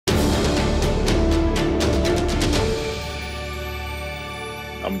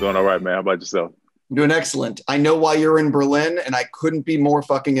I'm doing all right, man. How about yourself? I'm doing excellent. I know why you're in Berlin, and I couldn't be more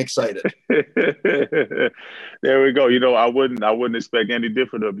fucking excited. There we go. I wouldn't expect any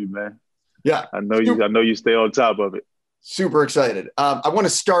different of you, man. Yeah, I know you. I know you stay on top of it. super excited. I want to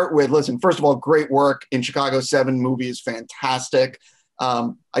start with, listen, first of all, great work in Chicago 7 movie is fantastic.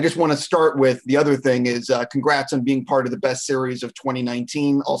 I just want to start with the other thing is congrats on being part of the best series of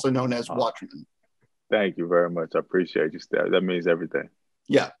 2019, also known as Watchmen. Thank you very much. I appreciate you, Steph. That means everything.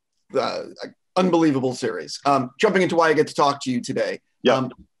 Yeah, unbelievable series. Jumping into why I get to talk to you today. Yeah.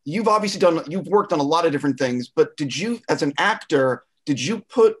 You've worked on a lot of different things, but did you, as an actor, did you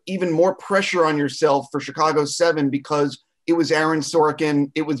put even more pressure on yourself for Chicago 7 because it was Aaron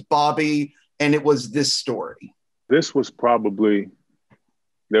Sorkin, it was Bobby, and it was this story? This was probably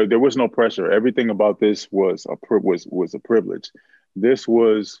there was no pressure. Everything about this was a privilege. This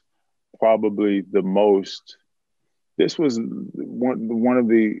was probably the most. This was one of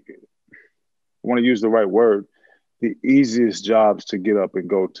the. I want to use the right word. The easiest jobs to get up and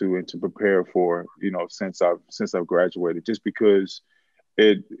go to and to prepare for, since I've graduated, just because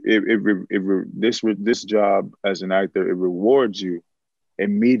this job as an actor, it rewards you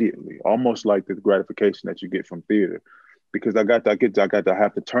immediately, almost like the gratification that you get from theater, because I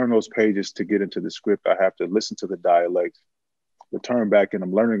have to turn those pages to get into the script. I have to listen to the dialects, return back, and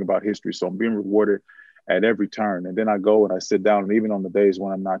I'm learning about history. So I'm being rewarded at every turn. And then I go and I sit down, and even on the days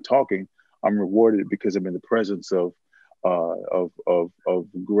when I'm not talking, I'm rewarded because I'm in the presence of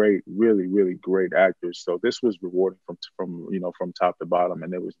great, really, really great actors. So this was rewarding from top to bottom,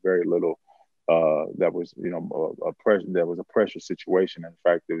 and there was very little that was a pressure situation. In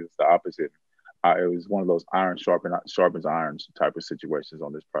fact, it was the opposite. It was one of those iron sharpens irons type of situations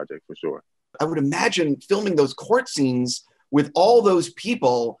on this project for sure. I would imagine filming those court scenes with all those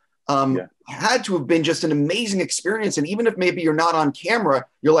people had to have been just an amazing experience. And even if maybe you're not on camera,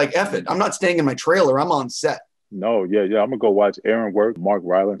 you're like, F it, I'm not staying in my trailer, I'm on set. No, yeah. I'm gonna go watch Aaron work, Mark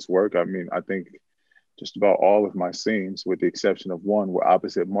Rylance work. I mean, I think just about all of my scenes, with the exception of one, were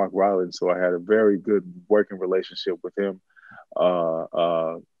opposite Mark Rylance. So I had a very good working relationship with him.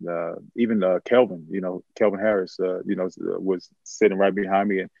 Even Kelvin Harris, was sitting right behind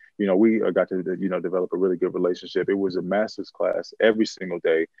me, and we got to develop a really good relationship. It was a master's class every single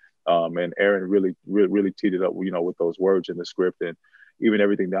day, and Aaron really teed it up, with those words in the script, and even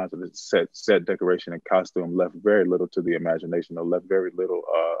everything down to the set decoration and costume left very little to the imagination, or left very little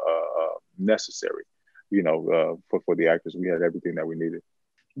necessary, for the actors. We had everything that we needed.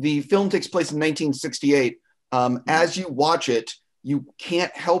 The film takes place in 1968. As you watch it, you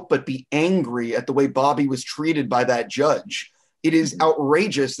can't help but be angry at the way Bobby was treated by that judge. It is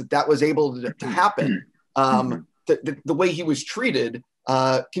outrageous that was able to happen. The way he was treated.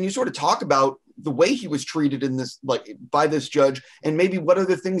 Can you sort of talk about the way he was treated in this, by this judge, and maybe what are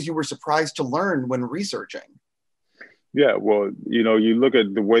the things you were surprised to learn when researching? Yeah, well, you look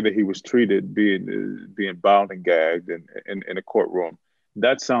at the way that he was treated, being bound and gagged in a courtroom.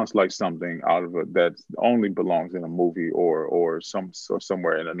 That sounds like something out of that only belongs in a movie or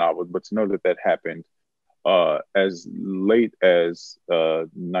somewhere in a novel. But to know that happened as late as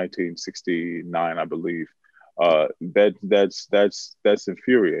 1969, I believe, that's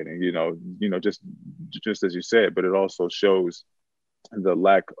infuriating. Just as you said. But it also shows the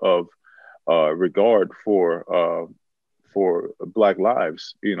lack of regard for Black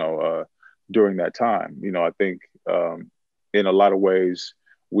lives, during that time. I think in a lot of ways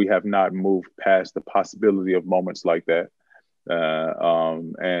we have not moved past the possibility of moments like that.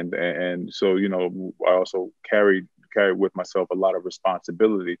 And so, I also carried with myself a lot of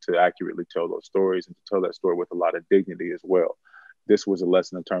responsibility to accurately tell those stories and to tell that story with a lot of dignity as well. This was a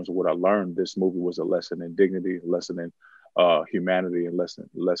lesson in terms of what I learned. This movie was a lesson in dignity, a lesson in humanity, and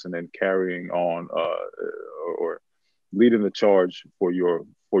lesson in carrying on or leading the charge for your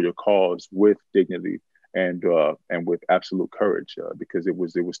cause with dignity and with absolute courage, because it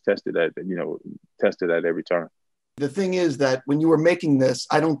was tested at every turn. The thing is that when you were making this,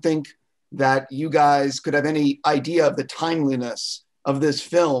 I don't think that you guys could have any idea of the timeliness of this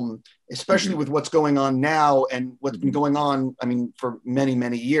film, especially with what's going on now and what's been going on, for many,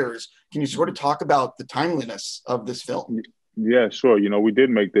 many years. Can you sort of talk about the timeliness of this film? Yeah, sure. We did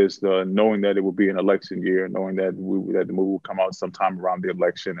make this knowing that it would be an election year, knowing that the movie would come out sometime around the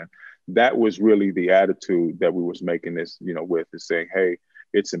election. And that was really the attitude that we was making this, with, is saying, hey,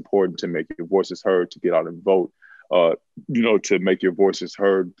 it's important to make your voices heard, to get out and vote, to make your voices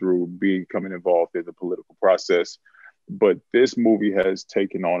heard through becoming involved in the political process. But this movie has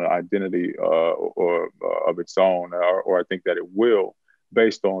taken on an identity of its own, or I think that it will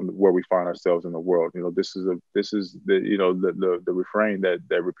based on where we find ourselves in the world. This is the the refrain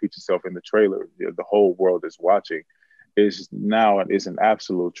that repeats itself in the trailer. The whole world is watching is now is an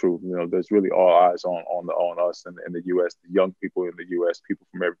absolute truth. There's really all eyes on us in the U.S., the young people in the U.S., people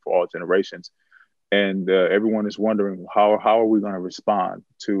from all generations, and everyone is wondering how are we going to respond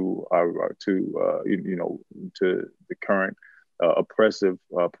to to the current oppressive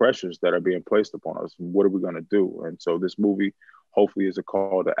pressures that are being placed upon us. What are we going to do? And so this movie hopefully is a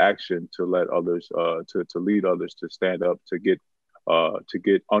call to action to let others to lead others to stand up, to get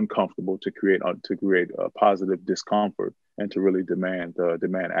uncomfortable, to create a positive discomfort, and to really demand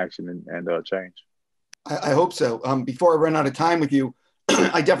action and change. I hope so. Before I run out of time with you,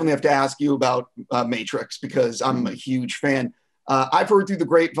 I definitely have to ask you about Matrix, because I'm a huge fan. I've heard through the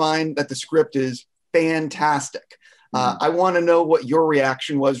grapevine that the script is fantastic. I want to know what your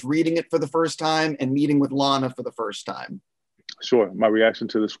reaction was reading it for the first time and meeting with Lana for the first time. Sure. My reaction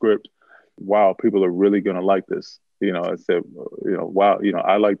to the script, wow, people are really going to like this. I said, wow,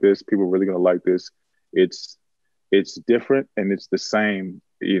 I like this. People are really going to like this. It's different and it's the same,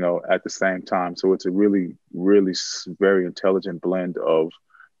 at the same time. So it's a really, really very intelligent blend of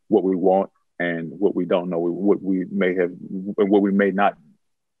what we want and what we don't know, what we may have, and what we may not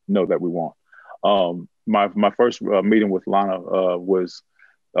know that we want. My first meeting with Lana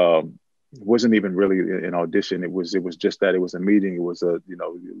wasn't even really an audition. It was just that it was a meeting. It was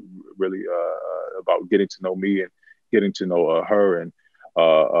really about getting to know me and getting to know her and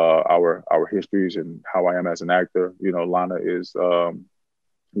our histories and how I am as an actor.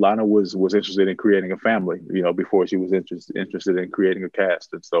 Lana was interested in creating a family, before she was interested in creating a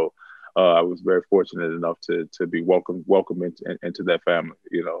cast. And so I was very fortunate enough to be welcomed into that family,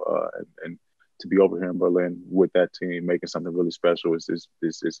 and to be over here in Berlin with that team, making something really special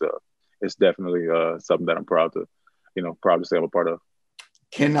it's definitely something that I'm proud to say I'm a part of.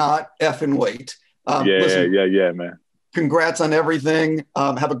 Cannot effing wait. Listen, yeah, man. Congrats on everything.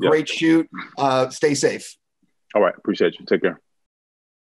 Have a great shoot. Stay safe. All right. Appreciate you. Take care.